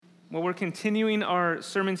Well, we're continuing our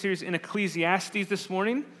sermon series in Ecclesiastes this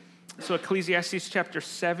morning. So Ecclesiastes chapter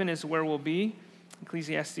 7 is where we'll be.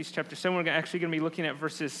 Ecclesiastes chapter 7, we're actually going to be looking at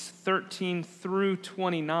verses 13 through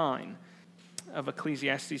 29 of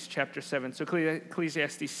Ecclesiastes chapter 7. So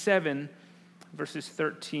Ecclesiastes 7, verses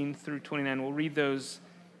 13 through 29. We'll read those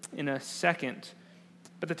in a second.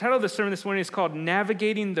 But the title of the sermon this morning is called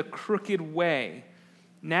Navigating the Crooked Way.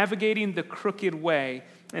 Navigating the Crooked Way.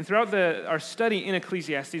 And throughout our study in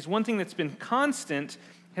Ecclesiastes, one thing that's been constant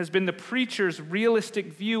has been the preacher's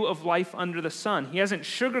realistic view of life under the sun. He hasn't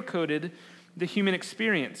sugarcoated the human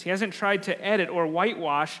experience. He hasn't tried to edit or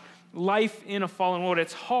whitewash life in a fallen world.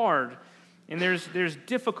 It's hard, and there's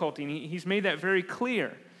difficulty, and he's made that very clear.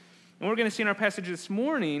 And what we're going to see in our passage this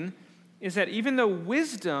morning is that even though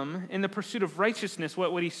wisdom and the pursuit of righteousness,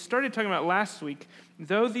 what he started talking about last week,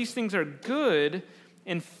 though these things are good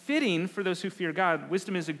and fitting for those who fear God,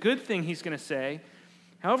 wisdom is a good thing, he's going to say.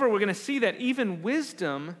 However, we're going to see that even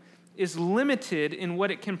wisdom is limited in what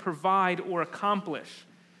it can provide or accomplish.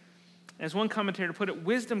 As one commentator put it,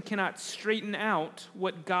 wisdom cannot straighten out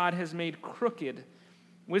what God has made crooked.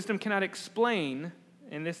 Wisdom cannot explain,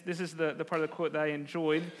 and this is the part of the quote that I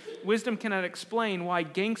enjoyed, wisdom cannot explain why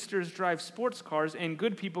gangsters drive sports cars and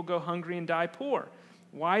good people go hungry and die poor.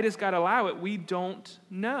 Why does God allow it? We don't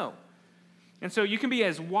know. And so you can be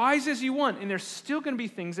as wise as you want, and there's still going to be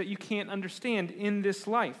things that you can't understand in this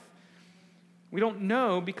life. We don't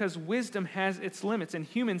know because wisdom has its limits, and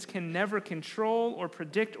humans can never control or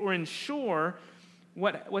predict or ensure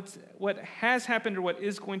what has happened or what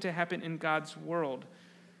is going to happen in God's world.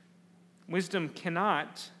 Wisdom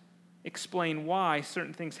cannot explain why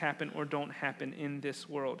certain things happen or don't happen in this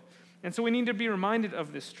world. And so we need to be reminded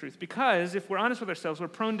of this truth, because if we're honest with ourselves, we're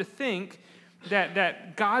prone to think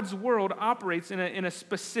that God's world operates in a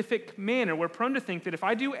specific manner. We're prone to think that if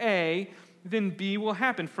I do A, then B will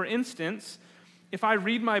happen. For instance, if I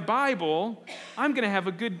read my Bible, I'm going to have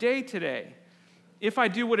a good day today. If I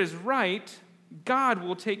do what is right, God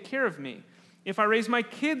will take care of me. If I raise my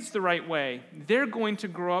kids the right way, they're going to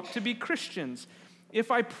grow up to be Christians.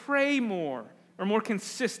 If I pray more or more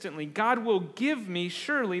consistently, God will give me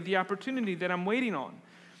surely the opportunity that I'm waiting on.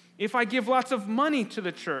 If I give lots of money to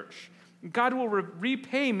the church, God will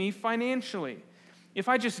repay me financially. If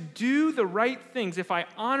I just do the right things, if I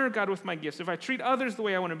honor God with my gifts, if I treat others the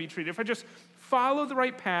way I want to be treated, if I just follow the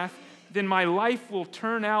right path, then my life will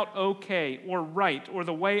turn out okay or right or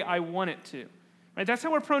the way I want it to. Right? That's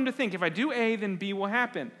how we're prone to think. If I do A, then B will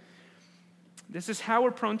happen. This is how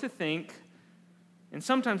we're prone to think. And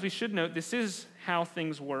sometimes we should note this is how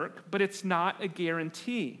things work, but it's not a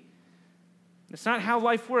guarantee. It's not how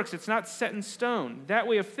life works. It's not set in stone. That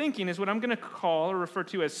way of thinking is what I'm going to call or refer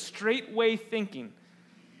to as straightway thinking.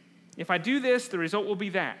 If I do this, the result will be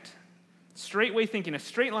that. Straightway thinking, a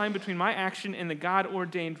straight line between my action and the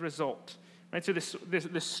God-ordained result. Right? So this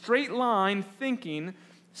straight line thinking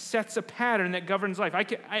sets a pattern that governs life.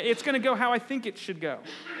 It's going to go how I think it should go.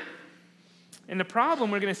 And the problem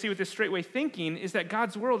we're going to see with this straightway thinking is that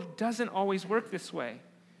God's world doesn't always work this way.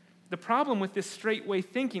 The problem with this straightway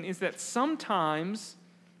thinking is that sometimes,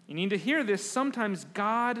 you need to hear this, sometimes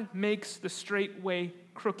God makes the straight way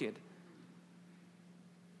crooked.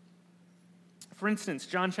 For instance,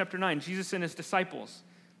 John chapter 9, Jesus and his disciples,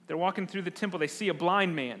 they're walking through the temple. They see a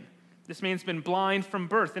blind man. This man's been blind from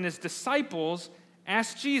birth. And his disciples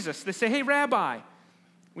ask Jesus, they say, "Hey, Rabbi,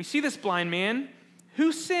 we see this blind man.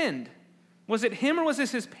 Who sinned? Was it him or was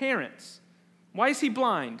this his parents? Why is he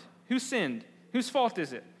blind? Who sinned? Whose fault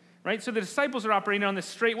is it?" Right? So the disciples are operating on this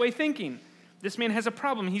straightway thinking. This man has a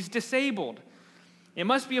problem. He's disabled. It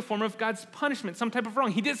must be a form of God's punishment, some type of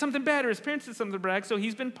wrong. He did something bad or his parents did something bad, so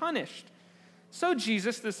he's been punished. So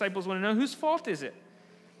Jesus, the disciples want to know, whose fault is it?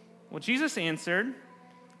 Well, Jesus answered,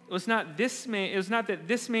 it was not that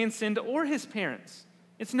this man sinned or his parents.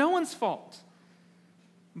 It's no one's fault.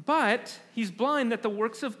 But he's blind that the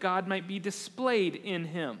works of God might be displayed in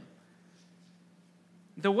him.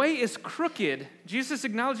 The way is crooked. Jesus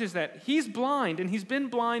acknowledges that. He's blind, and he's been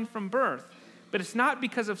blind from birth. But it's not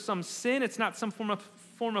because of some sin. It's not some form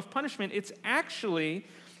of punishment. It's actually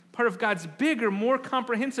part of God's bigger, more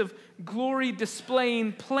comprehensive,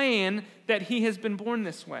 glory-displaying plan that he has been born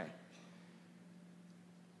this way.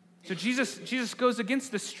 So Jesus goes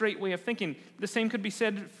against the straight way of thinking. The same could be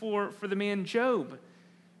said for the man Job.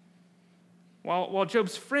 While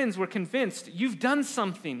Job's friends were convinced, you've done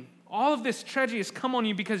something. All of this tragedy has come on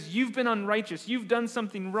you because you've been unrighteous. You've done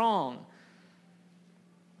something wrong.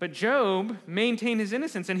 But Job maintained his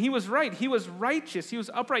innocence, and he was right. He was righteous. He was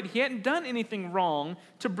upright. He hadn't done anything wrong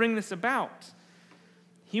to bring this about.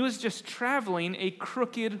 He was just traveling a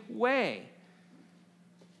crooked way.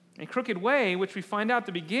 A crooked way, which we find out at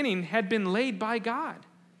the beginning, had been laid by God.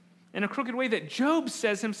 In a crooked way that Job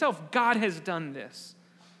says himself, God has done this.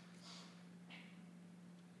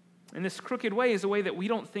 And this crooked way is a way that we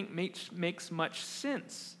don't think makes much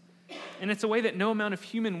sense. And it's a way that no amount of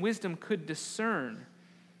human wisdom could discern.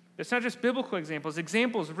 It's not just biblical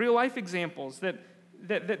examples, real-life examples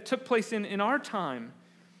that took place in our time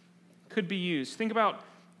could be used. Think about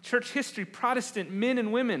church history, Protestant men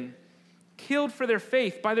and women killed for their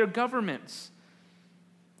faith by their governments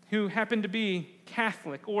who happened to be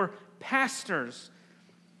Catholic, or pastors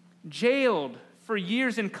jailed for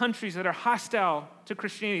years in countries that are hostile to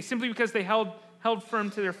Christianity simply because they held firm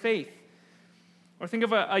to their faith. Or think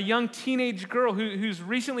of a young teenage girl who's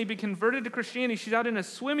recently been converted to Christianity. She's out in a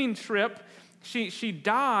swimming trip. She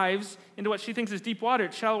dives into what she thinks is deep water.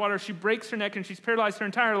 It's shallow water. She breaks her neck and she's paralyzed her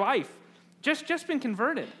entire life. Just been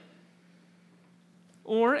converted.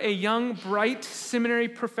 Or a young, bright seminary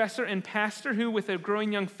professor and pastor who, with a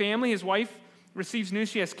growing young family, his wife receives news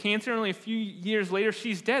she has cancer. Only a few years later,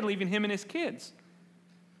 she's dead, leaving him and his kids.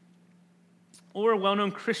 Or a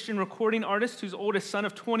well-known Christian recording artist whose oldest son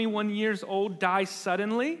of 21 years old dies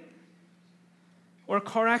suddenly. Or a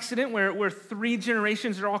car accident where 3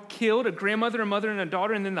 generations are all killed, a grandmother, a mother, and a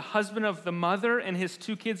daughter, and then the husband of the mother and his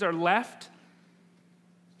 2 kids are left.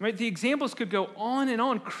 Right? The examples could go on and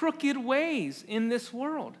on, crooked ways in this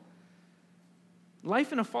world.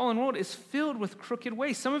 Life in a fallen world is filled with crooked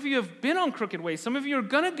ways. Some of you have been on crooked ways. Some of you are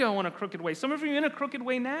going to go on a crooked way. Some of you are in a crooked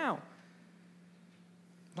way now.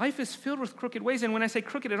 Life is filled with crooked ways. And when I say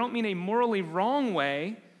crooked, I don't mean a morally wrong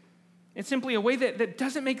way. It's simply a way that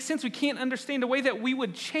doesn't make sense. We can't understand a way that we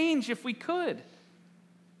would change if we could.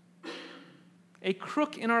 A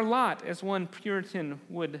crook in our lot, as one Puritan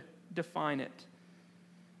would define it.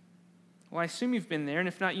 Well, I assume you've been there, and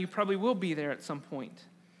if not, you probably will be there at some point.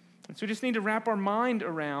 And so we just need to wrap our mind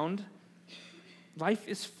around life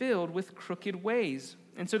is filled with crooked ways.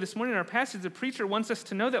 And so this morning in our passage, the preacher wants us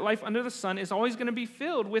to know that life under the sun is always going to be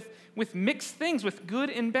filled with mixed things, with good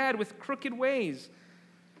and bad, with crooked ways.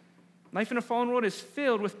 Life in a fallen world is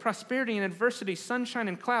filled with prosperity and adversity, sunshine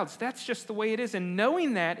and clouds. That's just the way it is. And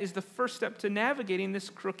knowing that is the first step to navigating this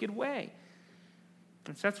crooked way.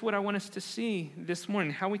 And so that's what I want us to see this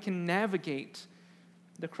morning, how we can navigate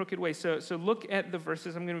the crooked way. So look at the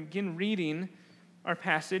verses. I'm going to begin reading our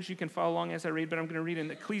passage. You can follow along as I read, but I'm going to read in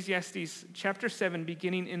Ecclesiastes chapter 7,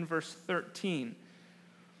 beginning in verse 13.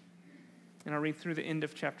 And I'll read through the end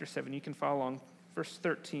of chapter 7. You can follow along. Verse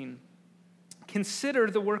 13. Consider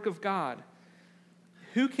the work of God.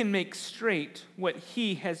 Who can make straight what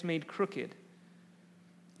he has made crooked?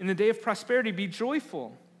 In the day of prosperity, be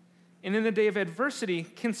joyful. And in the day of adversity,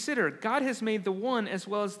 consider God has made the one as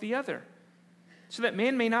well as the other, so that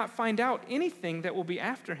man may not find out anything that will be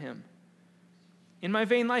after him. In my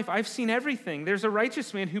vain life, I've seen everything. There's a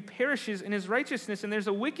righteous man who perishes in his righteousness, and there's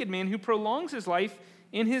a wicked man who prolongs his life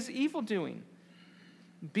in his evil doing.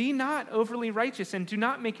 Be not overly righteous, and do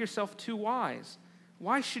not make yourself too wise.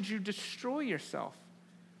 Why should you destroy yourself?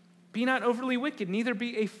 Be not overly wicked, neither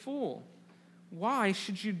be a fool. Why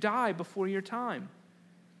should you die before your time?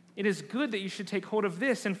 It is good that you should take hold of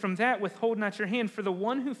this, and from that withhold not your hand, for the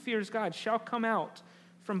one who fears God shall come out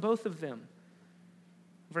from both of them.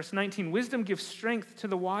 Verse 19, wisdom gives strength to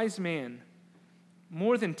the wise man,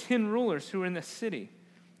 more than 10 rulers who are in the city.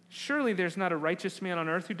 Surely there's not a righteous man on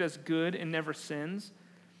earth who does good and never sins.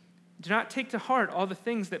 Do not take to heart all the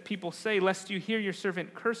things that people say, lest you hear your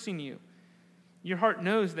servant cursing you. Your heart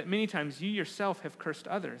knows that many times you yourself have cursed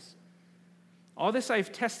others. All this I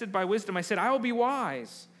have tested by wisdom. I said, I will be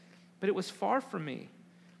wise. But it was far from me.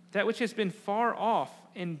 That which has been far off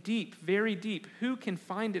and deep, very deep, who can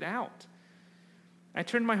find it out? I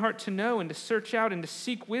turned my heart to know and to search out and to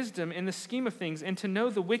seek wisdom in the scheme of things, and to know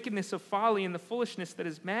the wickedness of folly and the foolishness that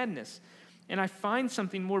is madness. And I find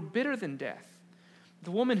something more bitter than death. The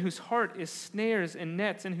woman whose heart is snares and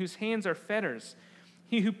nets, and whose hands are fetters.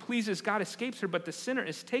 He who pleases God escapes her, but the sinner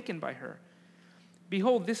is taken by her.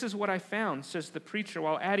 Behold, this is what I found, says the preacher,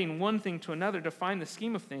 while adding one thing to another to find the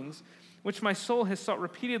scheme of things, which my soul has sought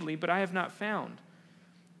repeatedly, but I have not found.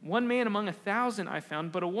 One man among 1,000 I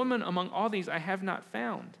found, but a woman among all these I have not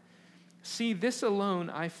found. See, this alone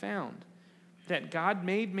I found, that God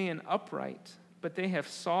made man upright, but they have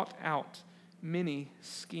sought out many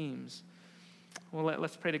schemes. Well,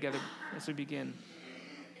 let's pray together as we begin.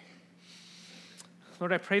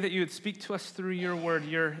 Lord, I pray that you would speak to us through your word,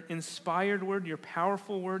 your inspired word, your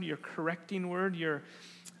powerful word, your correcting word, your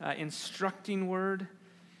instructing word.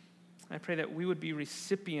 I pray that we would be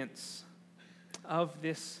recipients of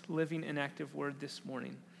this living and active word this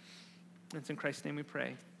morning. It's in Christ's name we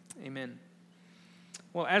pray. Amen.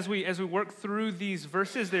 Well, as we work through these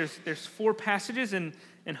verses, there's 4 passages, and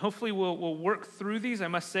hopefully we'll work through these. I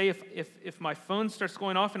must say, if my phone starts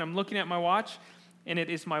going off and I'm looking at my watch, and it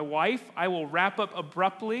is my wife, I will wrap up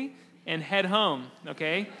abruptly and head home,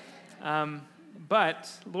 okay?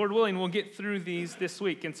 But Lord willing, we'll get through these this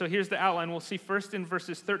week. And so here's the outline. We'll see first in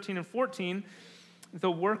verses 13 and 14,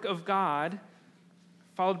 the work of God,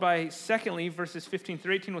 followed by, secondly, verses 15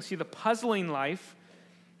 through 18, we'll see the puzzling life.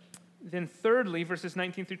 Then thirdly, verses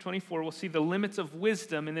 19 through 24, we'll see the limits of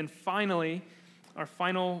wisdom. And then finally, our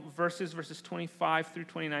final verses 25 through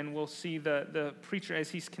 29, we'll see the preacher as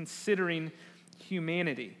he's considering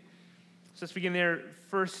humanity. So let's begin there.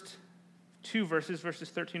 First 2 verses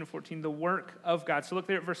 13 and 14, the work of God. So look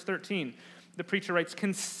there at verse 13. The preacher writes,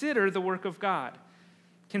 "Consider the work of God.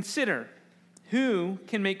 Consider who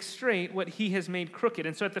can make straight what he has made crooked."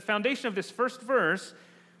 And so at the foundation of this first verse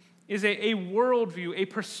is a worldview, a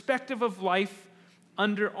perspective of life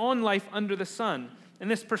on life under the sun. And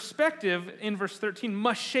this perspective in verse 13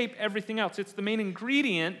 must shape everything else. It's the main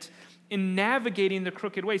ingredient in navigating the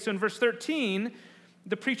crooked way. So in verse 13,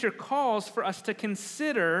 the preacher calls for us to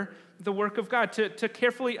consider the work of God, to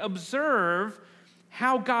carefully observe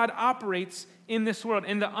how God operates in this world.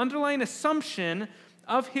 And the underlying assumption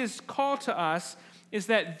of his call to us is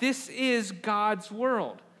that this is God's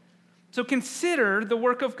world. So consider the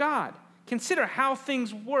work of God. Consider how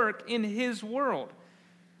things work in his world.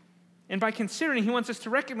 And by considering, he wants us to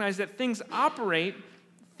recognize that things operate,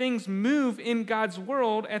 things move in God's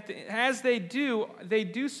world. As they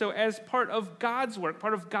do so as part of God's work,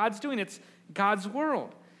 part of God's doing. It's God's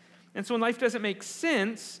world. And so when life doesn't make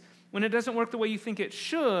sense, when it doesn't work the way you think it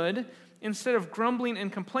should, instead of grumbling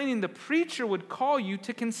and complaining, the preacher would call you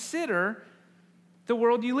to consider the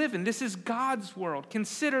world you live in. This is God's world.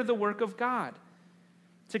 Consider the work of God.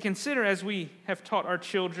 To consider, as we have taught our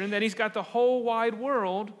children, that he's got the whole wide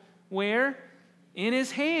world where? In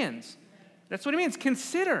his hands. That's what it means.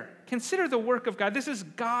 Consider the work of God. This is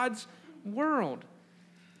God's world.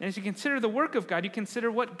 And as you consider the work of God, you consider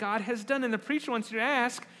what God has done. And the preacher wants you to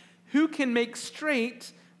ask, who can make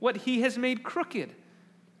straight what he has made crooked?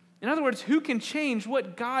 In other words, who can change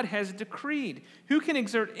what God has decreed? Who can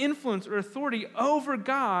exert influence or authority over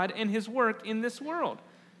God and his work in this world?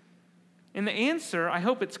 And the answer, I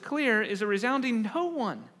hope it's clear, is a resounding no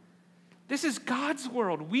one. This is God's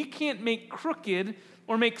world. We can't make crooked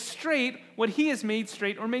or make straight what he has made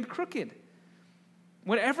straight or made crooked.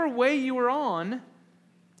 Whatever way you are on,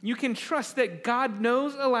 you can trust that God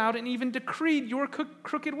knows, allowed, and even decreed your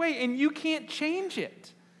crooked way, and you can't change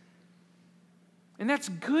it. And that's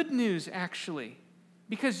good news, actually,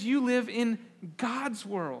 because you live in God's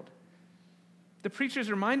world. The preacher is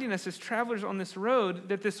reminding us as travelers on this road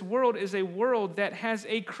that this world is a world that has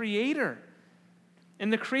a creator.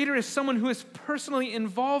 And the creator is someone who is personally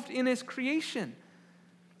involved in his creation.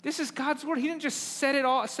 This is God's world. He didn't just set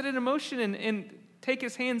it in motion and take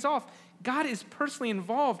his hands off. God is personally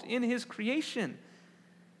involved in his creation.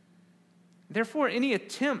 Therefore, any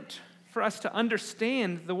attempt for us to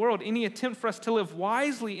understand the world, any attempt for us to live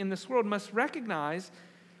wisely in this world must recognize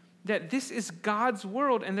that this is God's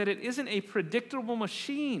world and that it isn't a predictable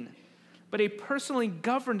machine, but a personally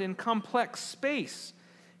governed and complex space.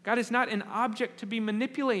 God is not an object to be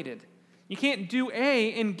manipulated. You can't do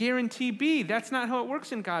A and guarantee B. That's not how it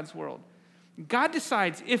works in God's world. God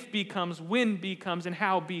decides if B comes, when B comes, and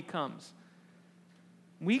how B comes.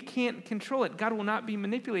 We can't control it. God will not be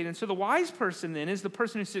manipulated. And so the wise person then is the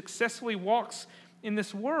person who successfully walks in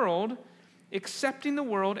this world, accepting the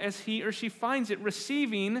world as he or she finds it,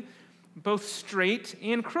 receiving both straight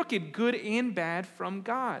and crooked, good and bad from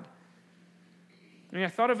God. I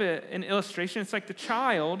thought of an illustration. It's like the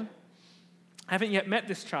child. I haven't yet met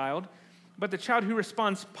this child, but the child who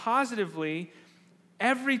responds positively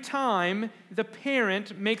every time the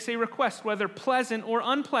parent makes a request, whether pleasant or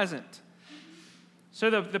unpleasant. So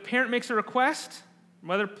the parent makes a request,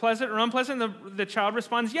 whether pleasant or unpleasant, the child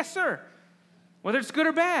responds, "Yes, sir." Whether it's good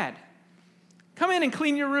or bad. "Come in and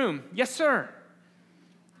clean your room." "Yes, sir."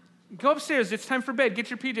 "Go upstairs, it's time for bed, get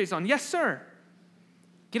your PJs on." "Yes, sir."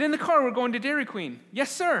 "Get in the car, we're going to Dairy Queen." "Yes,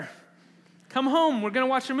 sir." "Come home, we're going to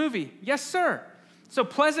watch a movie." "Yes, sir." So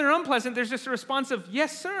pleasant or unpleasant, there's just a response of,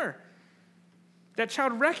 "Yes, sir." That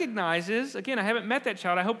child recognizes, again, I haven't met that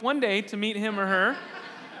child. I hope one day to meet him or her.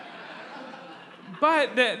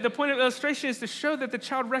 But the point of illustration is to show that the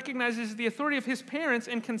child recognizes the authority of his parents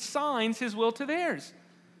and consigns his will to theirs.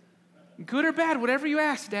 Good or bad, whatever you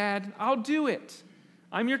ask, Dad, I'll do it.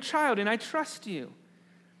 I'm your child and I trust you.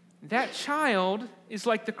 That child is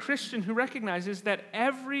like the Christian who recognizes that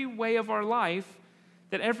every way of our life,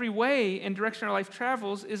 that every way and direction our life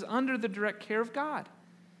travels is under the direct care of God.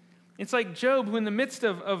 It's like Job, who in the midst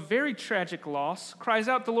of very tragic loss, cries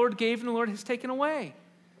out, the Lord gave and the Lord has taken away.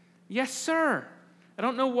 Yes, sir. I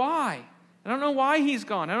don't know why. I don't know why he's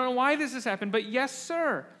gone. I don't know why this has happened, but yes,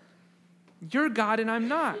 sir. You're God and I'm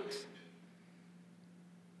not.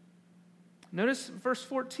 Notice verse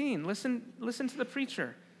 14. Listen to the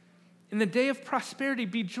preacher. In the day of prosperity,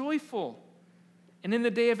 be joyful. And in the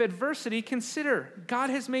day of adversity, consider God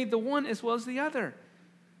has made the one as well as the other,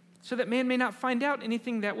 so that man may not find out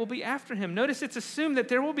anything that will be after him. Notice it's assumed that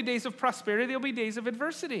there will be days of prosperity, there will be days of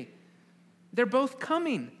adversity. They're both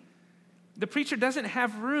coming. The preacher doesn't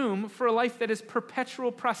have room for a life that is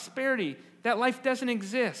perpetual prosperity. That life doesn't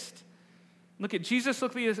exist. Look at Jesus,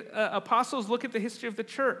 look at the apostles, look at the history of the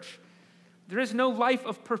church. There is no life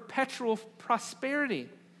of perpetual prosperity.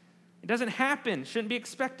 It doesn't happen, shouldn't be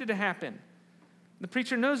expected to happen. The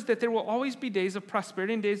preacher knows that there will always be days of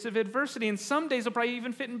prosperity and days of adversity, and some days will probably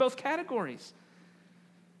even fit in both categories.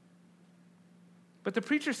 But the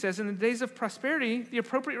preacher says in the days of prosperity, the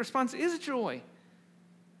appropriate response is joy.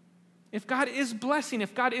 If God is blessing,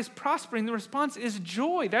 if God is prospering, the response is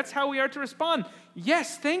joy. That's how we are to respond.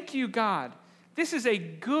 Yes, thank you, God. This is a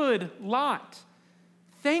good lot.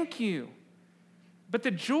 Thank you. But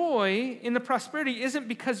the joy in the prosperity isn't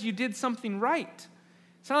because you did something right.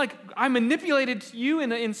 It's not like I manipulated you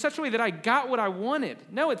in such a way that I got what I wanted.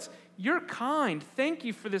 No, it's you're kind. Thank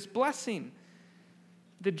you for this blessing.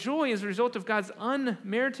 The joy is a result of God's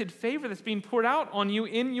unmerited favor that's being poured out on you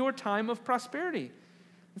in your time of prosperity.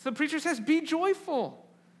 And so the preacher says, be joyful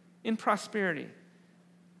in prosperity.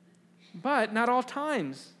 But not all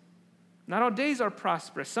times, not all days are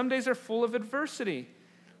prosperous. Some days are full of adversity.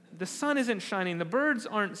 The sun isn't shining. The birds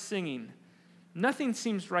aren't singing. Nothing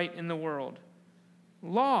seems right in the world.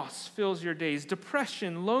 Loss fills your days.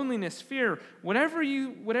 Depression, loneliness, fear, whatever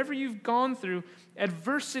you've gone through,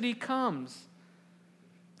 adversity comes.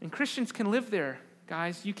 And Christians can live there,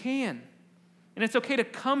 guys. You can. And it's okay to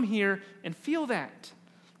come here and feel that.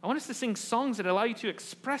 I want us to sing songs that allow you to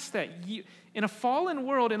express that. In a fallen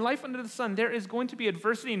world, in life under the sun, there is going to be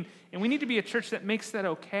adversity, and we need to be a church that makes that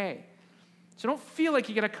okay. So don't feel like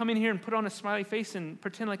you got to come in here and put on a smiley face and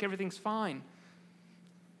pretend like everything's fine.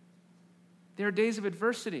 There are days of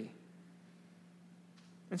adversity.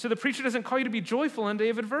 And so the preacher doesn't call you to be joyful in a day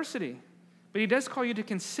of adversity, but he does call you to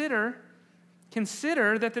consider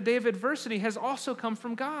that the day of adversity has also come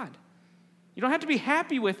from God. You don't have to be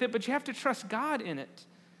happy with it, but you have to trust God in it.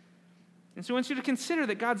 And so he wants you to consider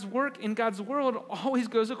that God's work in God's world always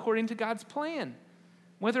goes according to God's plan,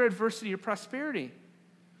 whether adversity or prosperity.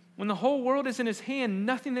 When the whole world is in his hand,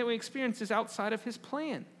 nothing that we experience is outside of his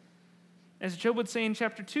plan. As Job would say in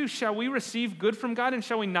chapter 2, shall we receive good from God and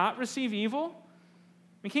shall we not receive evil?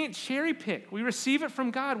 We can't cherry pick. We receive it from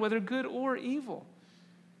God, whether good or evil.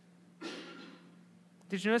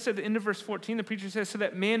 Did you notice at the end of verse 14, the preacher says, so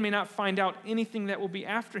that man may not find out anything that will be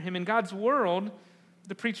after him. In God's world,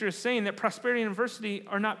 the preacher is saying that prosperity and adversity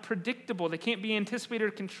are not predictable. They can't be anticipated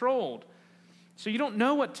or controlled. So you don't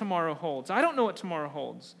know what tomorrow holds. I don't know what tomorrow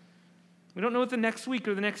holds. We don't know what the next week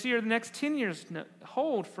or the next year or the next 10 years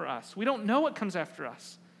hold for us. We don't know what comes after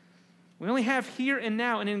us. We only have here and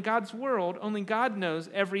now, and in God's world, only God knows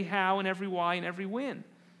every how and every why and every when.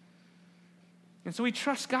 And so we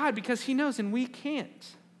trust God because he knows and we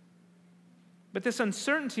can't. But this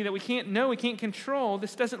uncertainty that we can't know, we can't control,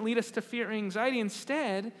 this doesn't lead us to fear or anxiety.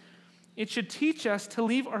 Instead, it should teach us to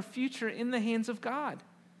leave our future in the hands of God.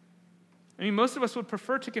 I mean, most of us would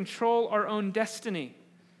prefer to control our own destiny.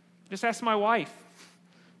 Just ask my wife,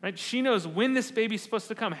 right? She knows when this baby's supposed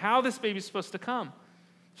to come, how this baby's supposed to come.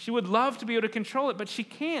 She would love to be able to control it, but she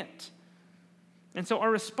can't. And so our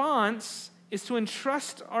response is to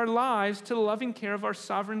entrust our lives to the loving care of our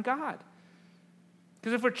sovereign God.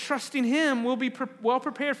 Because if we're trusting him, we'll be well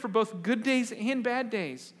prepared for both good days and bad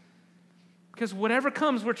days. Because whatever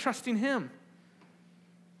comes, we're trusting him.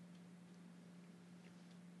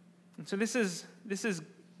 And so this is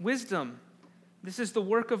wisdom. This is the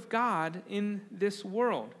work of God in this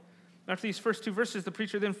world. After these first two verses, the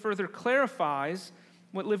preacher then further clarifies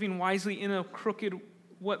what living wisely in a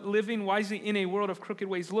world of crooked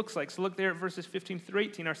ways looks like. So look there at verses 15 through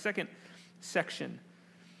 18, our second section.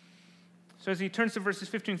 So as he turns to verses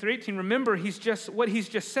 15 through 18, remember what he's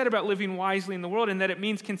just said about living wisely in the world, and that it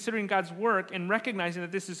means considering God's work and recognizing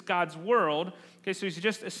that this is God's world. Okay, so he's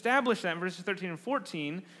just established that in verses 13 and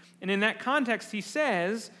 14. And in that context, he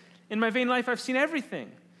says, in my vain life, I've seen everything.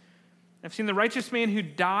 I've seen the righteous man who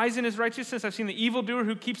dies in his righteousness. I've seen the evildoer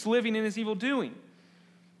who keeps living in his evil doing.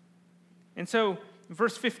 And so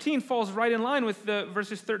verse 15 falls right in line with the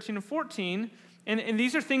verses 13 and 14. And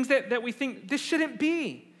these are things that we think this shouldn't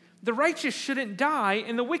be. The righteous shouldn't die,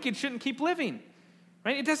 and the wicked shouldn't keep living.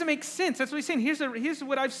 Right? It doesn't make sense. That's what he's saying. Here's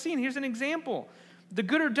what I've seen. Here's an example. The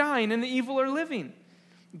good are dying, and the evil are living.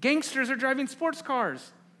 Gangsters are driving sports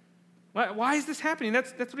cars. Why is this happening?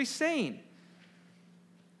 That's what he's saying.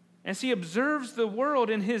 As he observes the world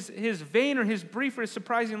in his vain or his brief or his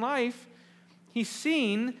surprising life, he's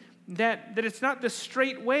seeing that it's not the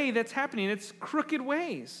straight way that's happening. It's crooked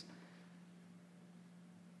ways.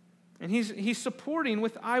 And he's supporting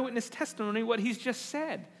with eyewitness testimony what he's just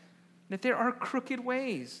said, that there are crooked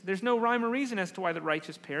ways. There's no rhyme or reason as to why the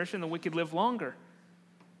righteous perish and the wicked live longer,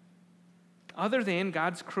 other than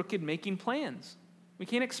God's crooked making plans. We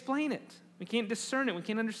can't explain it. We can't discern it. We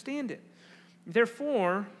can't understand it.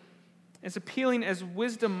 Therefore, as appealing as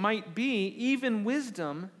wisdom might be, even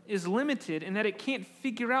wisdom is limited in that it can't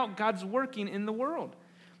figure out God's working in the world.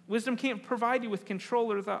 Wisdom can't provide you with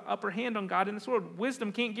control or the upper hand on God in this world.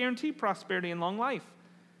 Wisdom can't guarantee prosperity and long life.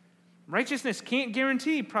 Righteousness can't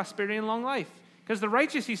guarantee prosperity and long life because the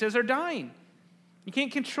righteous, he says, are dying. You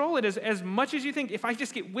can't control it as much as you think. If I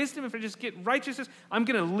just get wisdom, if I just get righteousness, I'm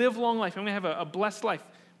going to live long life. I'm going to have a blessed life.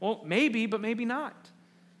 Well, maybe, but maybe not.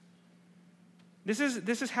 This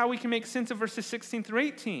is how we can make sense of verses 16 through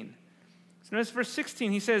 18. So notice verse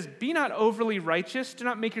 16, he says, "Be not overly righteous. Do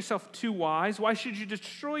not make yourself too wise. Why should you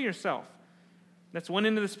destroy yourself?" That's one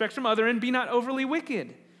end of the spectrum. Other end, be not overly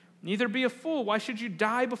wicked. Neither be a fool. Why should you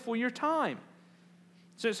die before your time?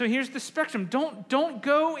 So here's the spectrum. Don't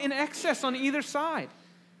go in excess on either side.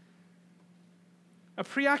 A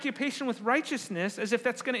preoccupation with righteousness, as if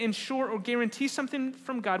that's going to ensure or guarantee something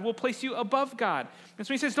from God, will place you above God. And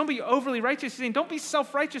so he says, don't be overly righteous. He's saying, don't be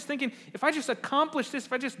self-righteous, thinking, if I just accomplish this,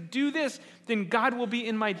 if I just do this, then God will be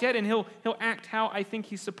in my debt and he'll act how I think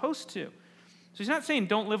he's supposed to. So he's not saying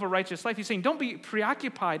don't live a righteous life. He's saying don't be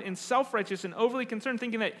preoccupied and self-righteous and overly concerned,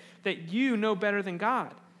 thinking that you know better than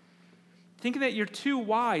God. Thinking that you're too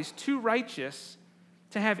wise, too righteous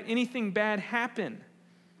to have anything bad happen.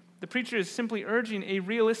 The preacher is simply urging a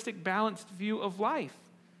realistic, balanced view of life.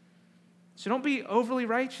 So don't be overly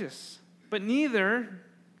righteous, but neither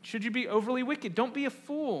should you be overly wicked. Don't be a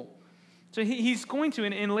fool. So he's going to,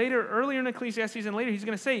 and later, earlier in Ecclesiastes and later, he's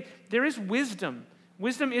going to say there is wisdom.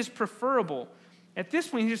 Wisdom is preferable. At this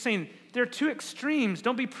point, he's just saying there are two extremes.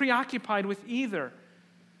 Don't be preoccupied with either.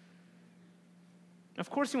 Of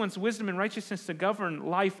course, he wants wisdom and righteousness to govern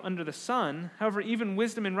life under the sun. However, even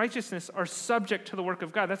wisdom and righteousness are subject to the work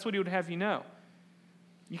of God. That's what he would have you know.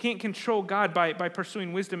 You can't control God by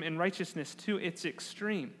pursuing wisdom and righteousness to its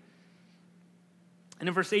extreme. And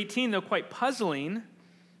in verse 18, though quite puzzling,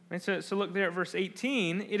 right? So look there at verse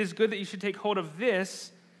 18. "It is good that you should take hold of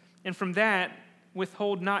this, and from that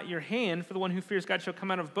withhold not your hand, for the one who fears God shall come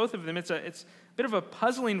out of both of them." It's a bit of a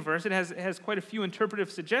puzzling verse. It has quite a few interpretive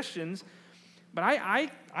suggestions. But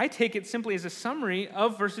I take it simply as a summary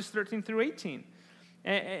of verses 13 through 18.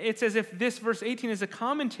 It's as if this verse 18 is a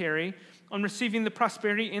commentary on receiving the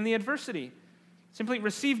prosperity and the adversity. Simply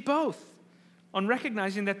receive both, on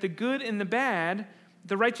recognizing that the good and the bad,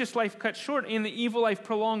 the righteous life cut short and the evil life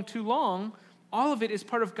prolonged too long, all of it is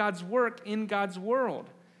part of God's work in God's world.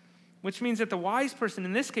 Which means that the wise person,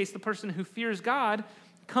 in this case, the person who fears God,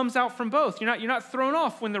 comes out from both. You're not thrown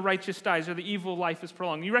off when the righteous dies or the evil life is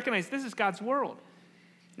prolonged. You recognize this is God's world.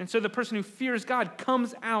 And so the person who fears God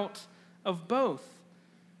comes out of both.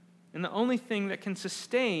 And the only thing that can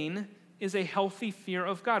sustain is a healthy fear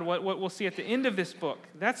of God. What we'll see at the end of this book,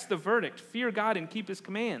 that's the verdict. Fear God and keep his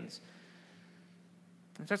commands.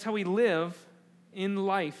 And that's how we live in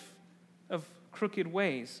life of crooked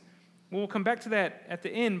ways. We'll come back to that at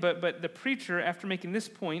the end, but the preacher, after making this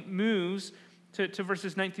point, moves to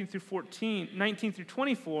verses 19 through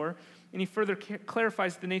 24, and he further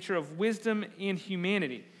clarifies the nature of wisdom and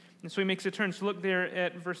humanity. And so he makes a turn. So look there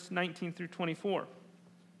at verse 19 through 24.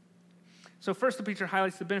 So first the preacher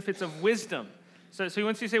highlights the benefits of wisdom. So he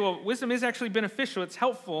wants you to say, well, wisdom is actually beneficial. It's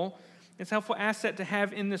helpful. It's a helpful asset to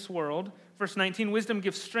have in this world. Verse 19, wisdom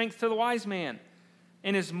gives strength to the wise man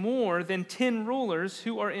and is more than 10 rulers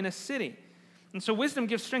who are in a city. And so wisdom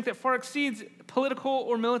gives strength that far exceeds political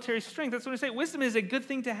or military strength. That's what I say. Wisdom is a good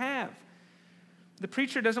thing to have. The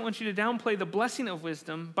preacher doesn't want you to downplay the blessing of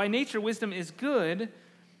wisdom. By nature, wisdom is good,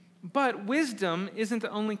 but wisdom isn't the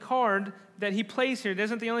only card that he plays here. It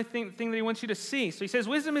isn't the only thing that he wants you to see. So he says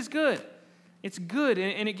wisdom is good. It's good,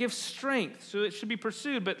 and it gives strength, so it should be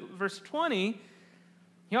pursued. But verse 20,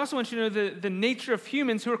 he also wants you to know the nature of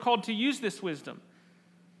humans who are called to use this wisdom.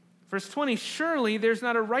 Verse 20, surely there's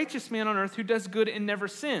not a righteous man on earth who does good and never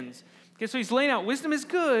sins. Okay, so he's laying out wisdom is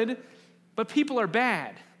good, but people are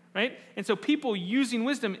bad, right? And so people using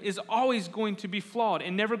wisdom is always going to be flawed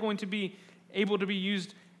and never going to be able to be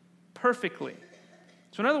used perfectly.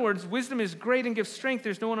 So in other words, wisdom is great and gives strength.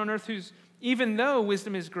 There's no one on earth even though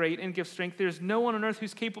wisdom is great and gives strength, there's no one on earth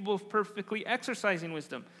who's capable of perfectly exercising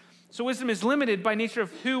wisdom. So wisdom is limited by nature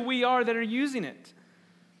of who we are that are using it.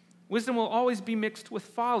 Wisdom will always be mixed with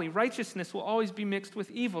folly. Righteousness will always be mixed with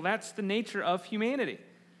evil. That's the nature of humanity.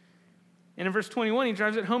 And in verse 21, he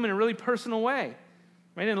drives it home in a really personal way.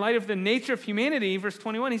 Right? In light of the nature of humanity, verse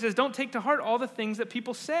 21, he says, don't take to heart all the things that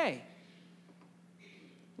people say,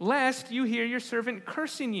 lest you hear your servant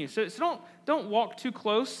cursing you. So don't walk too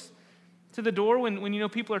close to the door when you know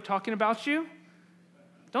people are talking about you.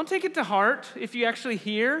 Don't take it to heart if you actually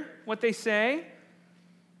hear what they say.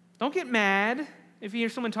 Don't get mad if you hear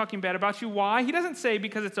someone talking bad about you. Why? He doesn't say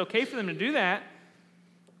because it's okay for them to do that.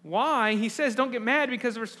 Why? He says don't get mad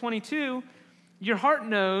because, verse 22, your heart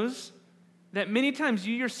knows that many times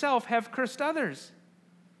you yourself have cursed others.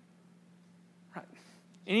 Right.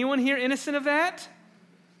 Anyone here innocent of that?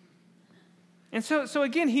 And so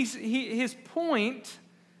again, his point,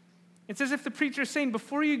 it's as if the preacher is saying,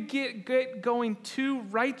 before you get going too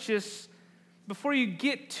righteous, before you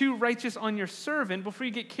get too righteous on your servant, before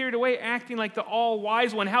you get carried away acting like the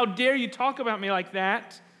all-wise one, how dare you talk about me like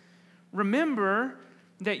that? Remember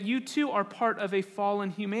that you too are part of a fallen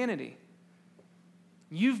humanity.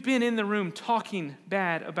 You've been in the room talking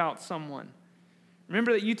bad about someone.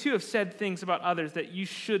 Remember that you too have said things about others that you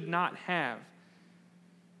should not have.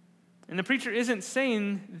 And the preacher isn't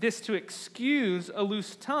saying this to excuse a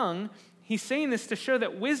loose tongue. He's saying this to show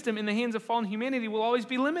that wisdom in the hands of fallen humanity will always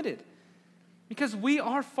be limited because we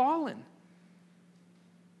are fallen.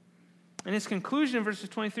 And his conclusion in verses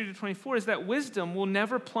 23 to 24 is that wisdom will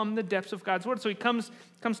never plumb the depths of God's word. So he comes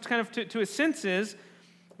kind of to his senses.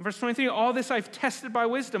 Verse 23, all this I've tested by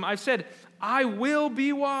wisdom. I've said, I will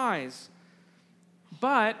be wise.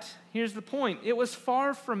 But here's the point. It was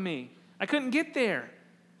far from me. I couldn't get there.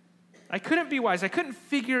 I couldn't be wise. I couldn't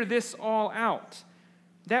figure this all out.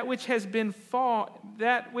 That which has been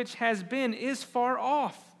is far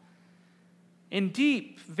off and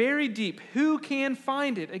deep, very deep. Who can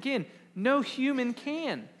find it? Again, no human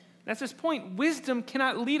can. That's his point. Wisdom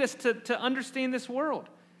cannot lead us to understand this world.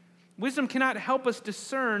 Wisdom cannot help us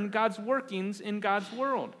discern God's workings in God's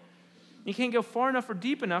world. You can't go far enough or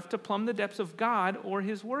deep enough to plumb the depths of God or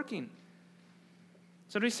his working.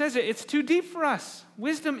 So he says it's too deep for us.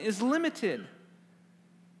 Wisdom is limited.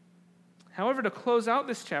 However, to close out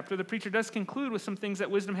this chapter, the preacher does conclude with some things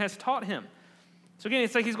that wisdom has taught him. So again,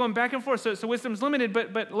 it's like he's going back and forth. So wisdom's limited,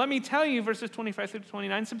 but let me tell you, verses 25 through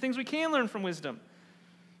 29, some things we can learn from wisdom,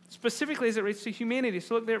 specifically as it relates to humanity.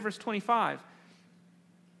 So look there at verse 25.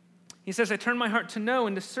 He says, I turn my heart to know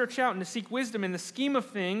and to search out and to seek wisdom in the scheme of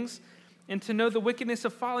things and to know the wickedness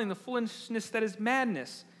of folly and the foolishness that is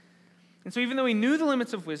madness. And so even though he knew the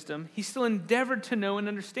limits of wisdom, he still endeavored to know and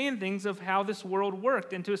understand things of how this world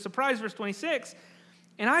worked. And to his surprise, verse 26,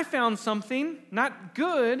 and I found something, not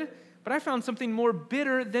good, but I found something more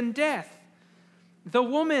bitter than death. The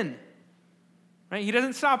woman. Right? He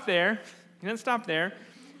doesn't stop there.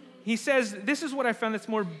 He says, this is what I found that's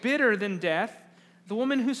more bitter than death. The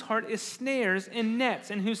woman whose heart is snares and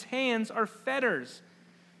nets and whose hands are fetters.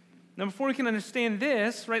 Now, before we can understand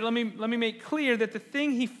this, right, let me make clear that the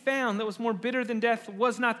thing he found that was more bitter than death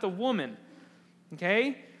was not the woman,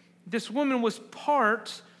 okay? This woman was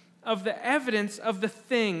part of the evidence of the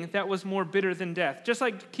thing that was more bitter than death. Just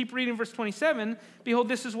like, keep reading verse 27, behold,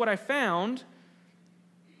 this is what I found,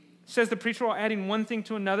 says the preacher, while adding one thing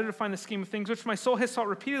to another to find the scheme of things, which my soul has sought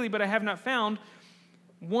repeatedly, but I have not found.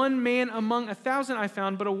 One man among 1,000 I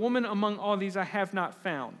found, but a woman among all these I have not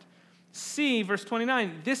found. See, verse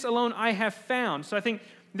 29, this alone I have found. So I think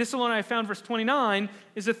this alone I have found, verse 29,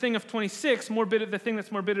 is the thing of 26, the thing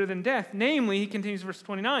that's more bitter than death. Namely, he continues verse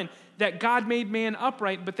 29, that God made man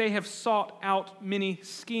upright, but they have sought out many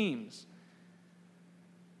schemes.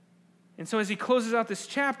 And so as he closes out this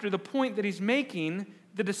chapter, the point that he's making,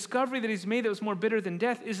 the discovery that he's made that was more bitter than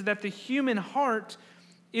death, is that the human heart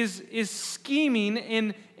is scheming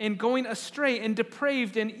and going astray and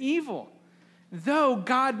depraved and evil, though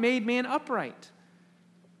God made man upright.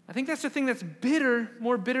 I think that's the thing that's bitter,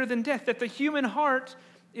 more bitter than death, that the human heart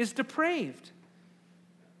is depraved.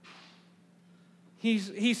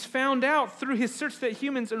 He's found out through his search that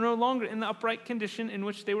humans are no longer in the upright condition in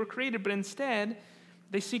which they were created, but instead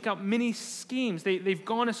they seek out many schemes. They've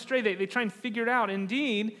gone astray. They try and figure it out.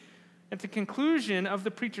 Indeed, at the conclusion of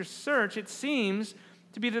the preacher's search, it seems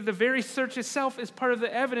to be that the very search itself is part of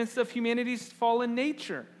the evidence of humanity's fallen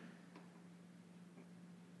nature.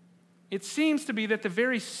 It seems to be that the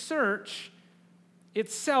very search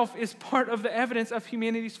itself is part of the evidence of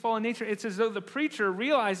humanity's fallen nature. It's as though the preacher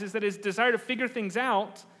realizes that his desire to figure things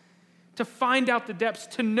out to find out the depths,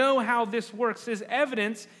 to know how this works, is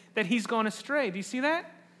evidence that he's gone astray. Do you see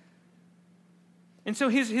that? And so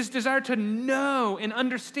his desire to know and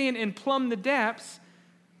understand and plumb the depths,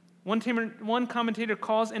 one commentator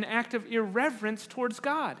calls an act of irreverence towards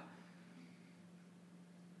God.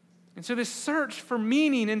 And so this search for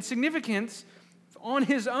meaning and significance on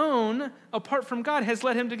his own, apart from God, has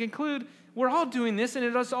led him to conclude we're all doing this, and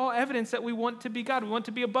it is all evidence that we want to be God. We want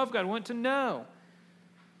to be above God. We want to know.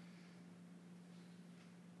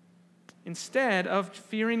 Instead of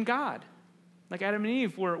fearing God, like Adam and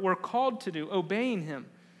Eve were called to do, obeying him.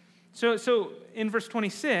 So in verse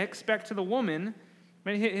 26, back to the woman,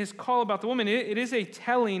 his call about the woman, it is a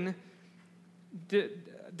telling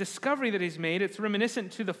discovery that he's made. It's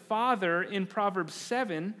reminiscent to the father in Proverbs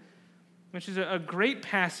 7, which is a great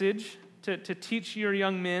passage to teach your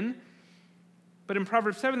young men. But in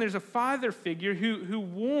Proverbs 7, there's a father figure who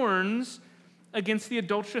warns against the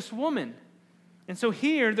adulterous woman. And so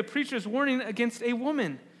here, the preacher is warning against a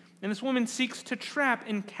woman. And this woman seeks to trap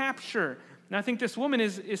and capture. And I think this woman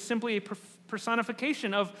is simply a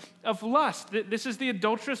personification of lust. This is the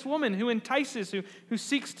adulterous woman who entices, who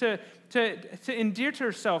seeks to endear to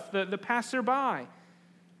herself the passerby.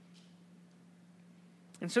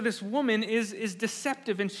 And so this woman is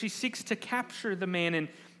deceptive, and she seeks to capture the man.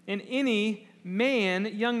 And any man,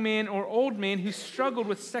 young man or old man, who struggled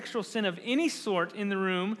with sexual sin of any sort in the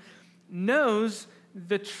room knows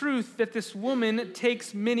the truth that this woman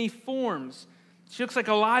takes many forms. She looks like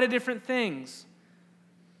a lot of different things.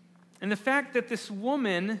 And the fact that this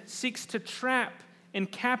woman seeks to trap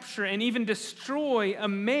and capture and even destroy a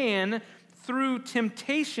man through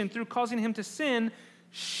temptation, through causing him to sin,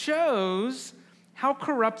 shows how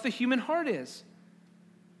corrupt the human heart is.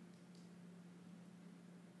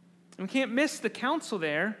 And we can't miss the counsel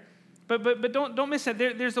there, but don't miss that.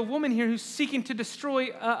 There's a woman here who's seeking to destroy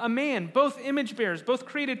a man, both image bearers, both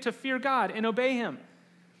created to fear God and obey him.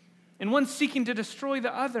 And one seeking to destroy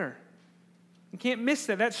the other. You can't miss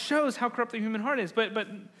that. That shows how corrupt the human heart is. But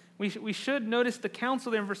we should notice the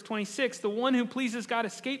counsel there in verse 26. The one who pleases God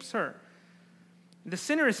escapes her. The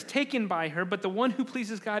sinner is taken by her, but the one who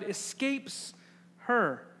pleases God escapes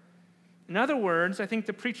her. In other words, I think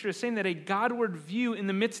the preacher is saying that a Godward view in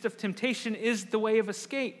the midst of temptation is the way of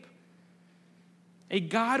escape. A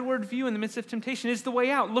Godward view in the midst of temptation is the way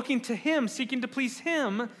out. Looking to him, seeking to please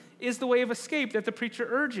him, is the way of escape that the preacher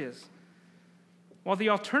urges. While the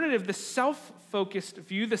alternative, the self-focused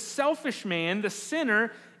view, the selfish man, the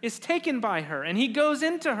sinner, is taken by her, and he goes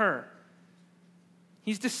into her.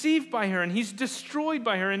 He's deceived by her, and he's destroyed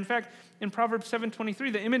by her. In fact, in Proverbs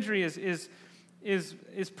 7:23, the imagery is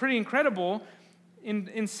pretty incredible. In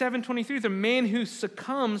 7:23, the man who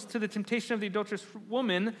succumbs to the temptation of the adulterous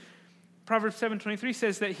woman, Proverbs 7:23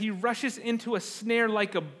 says that he rushes into a snare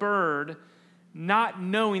like a bird, not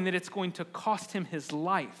knowing that it's going to cost him his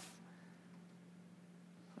life.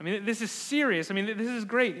 I mean, this is serious. I mean, this is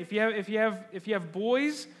great. If you have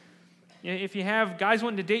boys, if you have guys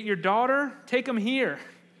wanting to date your daughter, take them here.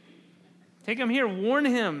 Take him here. Warn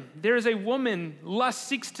him. There is a woman. Lust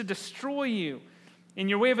seeks to destroy you. And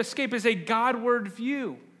your way of escape is a Godward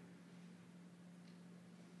view.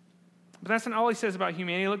 But that's not all he says about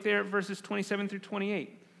humanity. Look there at verses 27 through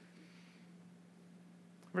 28.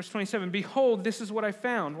 Verse 27, behold, this is what I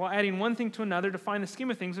found, while adding one thing to another to find the scheme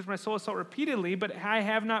of things which my soul has sought repeatedly, but I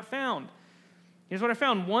have not found. Here's what I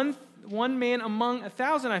found. One man among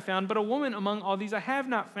 1,000 I found, but a woman among all these I have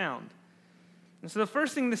not found. And so the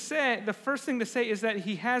first thing to say is that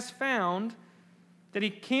he has found that he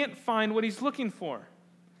can't find what he's looking for.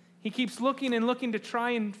 He keeps looking and looking to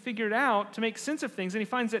try and figure it out, to make sense of things, and he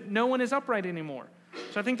finds that no one is upright anymore.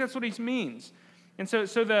 So I think that's what he means. And so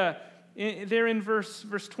there in verse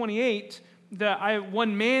 28,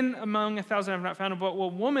 one man among 1,000 I have not found, but a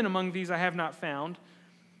woman among these I have not found.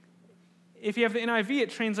 If you have the NIV, it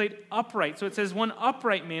translates upright. So it says one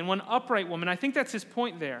upright man, one upright woman. I think that's his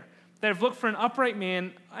point there. That I've looked for an upright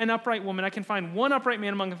man, an upright woman. I can find one upright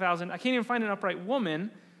man among 1,000. I can't even find an upright woman.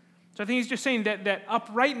 So I think he's just saying that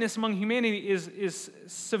uprightness among humanity is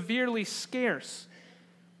severely scarce.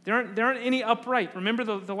 There aren't any upright. Remember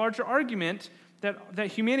the larger argument that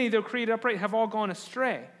humanity, though created upright, have all gone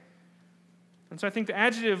astray. And so I think the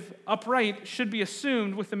adjective upright should be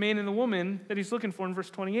assumed with the man and the woman that he's looking for in verse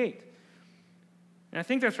 28. And I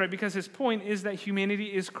think that's right because his point is that humanity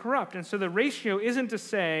is corrupt. And so the ratio isn't to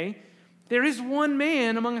say there is one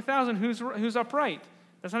man among 1,000 who's upright.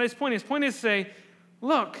 That's not his point. His point is to say,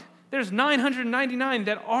 look, there's 999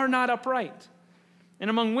 that are not upright. And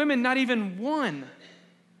among women, not even one.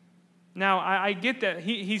 Now, I get that.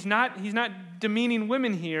 He's not demeaning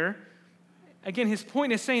women here. again, his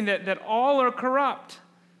point is saying that all are corrupt.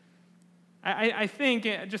 I think,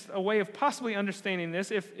 just a way of possibly understanding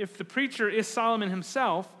this, if the preacher is Solomon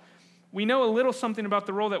himself, we know a little something about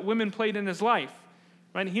the role that women played in his life.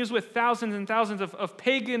 Right? He was with thousands and thousands of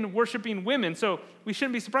pagan worshiping women, so we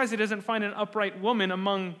shouldn't be surprised he doesn't find an upright woman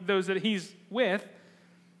among those that he's with.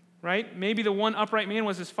 Right? Maybe the one upright man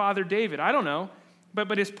was his father David. I don't know.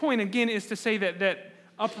 But his point, again, is to say that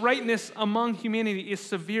uprightness among humanity is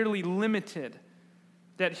severely limited,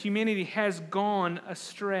 that humanity has gone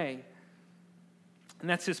astray. And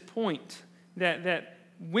that's his point, that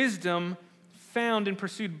wisdom found and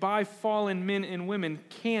pursued by fallen men and women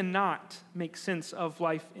cannot make sense of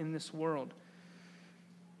life in this world.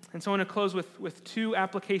 And so I want to close with two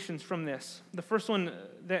applications from this. The first one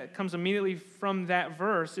that comes immediately from that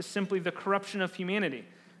verse is simply the corruption of humanity.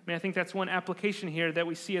 I mean, I think that's one application here that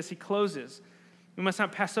we see as he closes. We must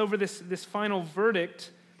not pass over this final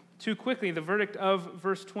verdict too quickly, the verdict of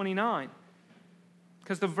verse 29.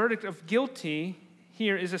 Because the verdict of guilty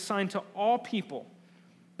here is assigned to all people.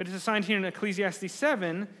 But it's assigned here in Ecclesiastes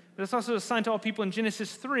 7, but it's also assigned to all people in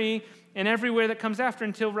Genesis 3 and everywhere that comes after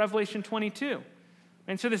until Revelation 22.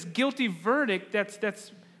 And so this guilty verdict that's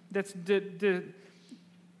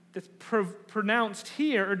pronounced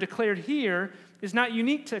here or declared here is not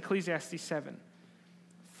unique to Ecclesiastes 7.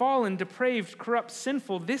 Fallen, depraved, corrupt,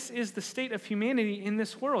 sinful, this is the state of humanity in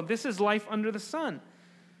this world. This is life under the sun.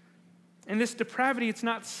 And this depravity, it's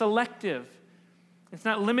not selective. It's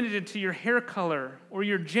not limited to your hair color or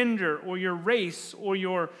your gender or your race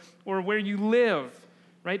or where you live,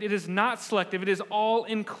 right? It is not selective. It is all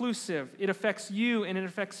inclusive. It affects you and it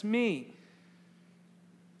affects me.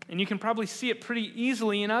 And you can probably see it pretty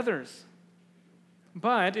easily in others.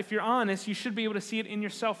 But if you're honest, you should be able to see it in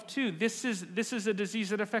yourself too. This is a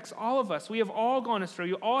disease that affects all of us. We have all gone astray.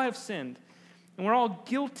 We all have sinned. And we're all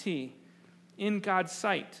guilty in God's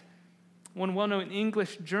sight. One well-known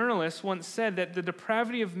English journalist once said that the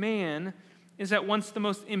depravity of man is at once the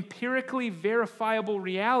most empirically verifiable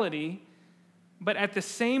reality, but at the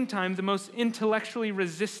same time the most intellectually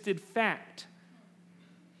resisted fact.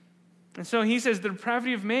 And so he says the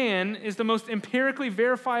depravity of man is the most empirically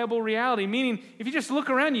verifiable reality, meaning if you just look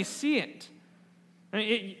around, you see it. I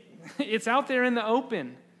mean, it's out there in the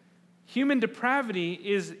open. Human depravity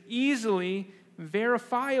is easily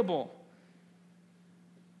verifiable.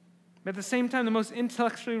 But at the same time, the most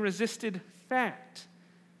intellectually resisted fact.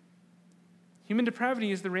 Human depravity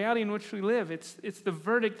is the reality in which we live. It's the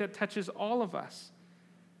verdict that touches all of us.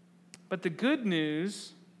 But the good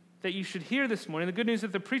news that you should hear this morning, the good news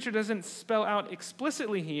that the preacher doesn't spell out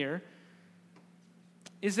explicitly here,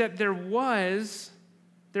 is that there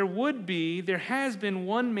has been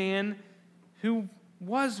one man who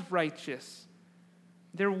was righteous.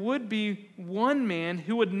 There would be one man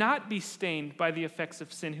who would not be stained by the effects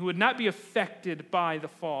of sin, who would not be affected by the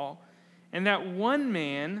fall. And that one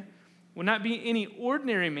man would not be any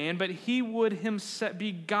ordinary man, but he would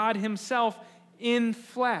be God himself in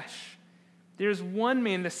flesh. There's one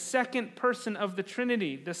man, the second person of the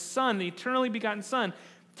Trinity, the Son, the eternally begotten Son,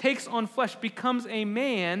 takes on flesh, becomes a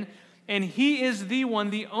man, and he is the one,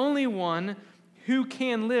 the only one, who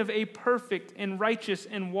can live a perfect and righteous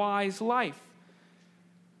and wise life.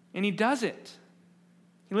 And he does it.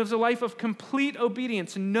 He lives a life of complete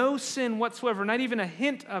obedience, no sin whatsoever, not even a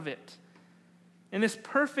hint of it. And this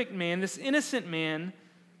perfect man, this innocent man,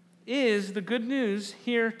 is the good news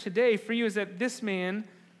here today for you, is that this man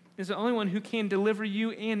is the only one who can deliver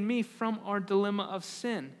you and me from our dilemma of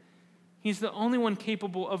sin. He's the only one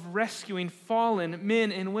capable of rescuing fallen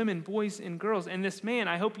men and women, boys and girls. And this man,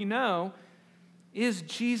 I hope you know, is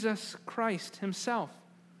Jesus Christ himself.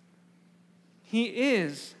 He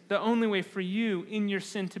is the only way for you in your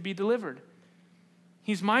sin to be delivered.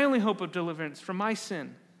 He's my only hope of deliverance from my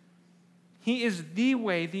sin. He is the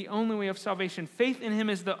way, the only way of salvation. Faith in him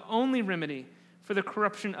is the only remedy for the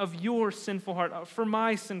corruption of your sinful heart, for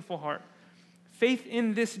my sinful heart. Faith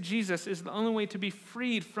in this Jesus is the only way to be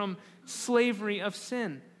freed from slavery of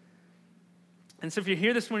sin. And so if you're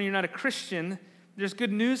here this morning, you're not a Christian, there's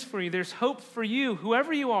good news for you. There's hope for you,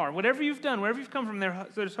 whoever you are, whatever you've done, wherever you've come from,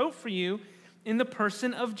 there's hope for you in the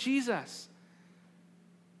person of Jesus.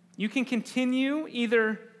 You can continue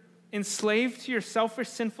either enslaved to your selfish,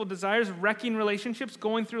 sinful desires, wrecking relationships,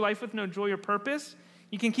 going through life with no joy or purpose.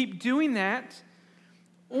 You can keep doing that,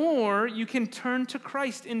 or you can turn to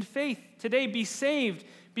Christ in faith today, be saved,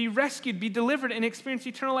 be rescued, be delivered, and experience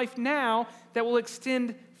eternal life now that will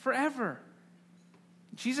extend forever.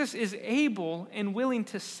 Jesus is able and willing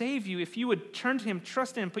to save you if you would turn to him,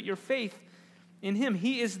 trust him, put your faith in him.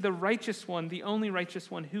 He is the righteous one, the only righteous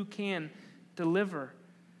one who can deliver.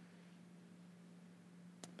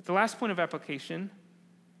 The last point of application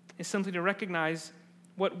is simply to recognize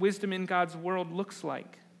what wisdom in God's world looks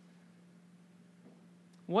like.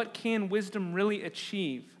 What can wisdom really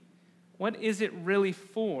achieve? What is it really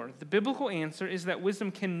for? The biblical answer is that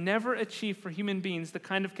wisdom can never achieve for human beings the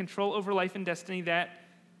kind of control over life and destiny that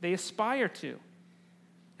they aspire to.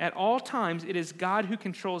 At all times, it is God who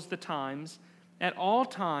controls the times. At all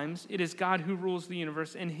times, it is God who rules the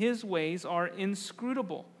universe, and his ways are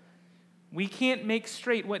inscrutable. We can't make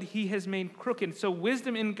straight what he has made crooked. So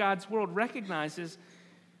wisdom in God's world recognizes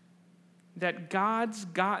that God's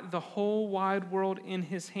got the whole wide world in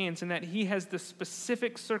his hands and that he has the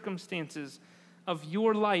specific circumstances of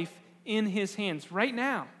your life in his hands. Right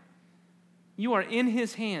now, you are in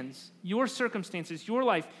his hands. Your circumstances, your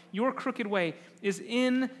life, your crooked way is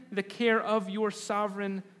in the care of your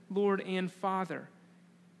sovereign Lord and Father.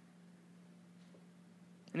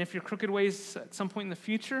 And if your crooked ways at some point in the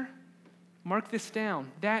future, mark this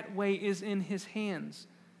down. That way is in his hands.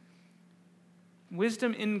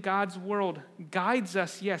 Wisdom in God's world guides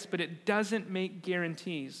us, yes, but it doesn't make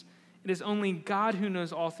guarantees. It is only God who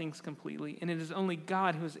knows all things completely, and it is only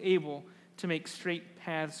God who is able to make straight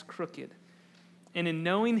paths crooked. And in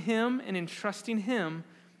knowing him and in trusting him,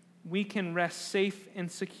 we can rest safe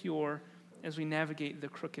and secure as we navigate the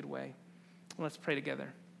crooked way. Let's pray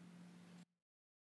together.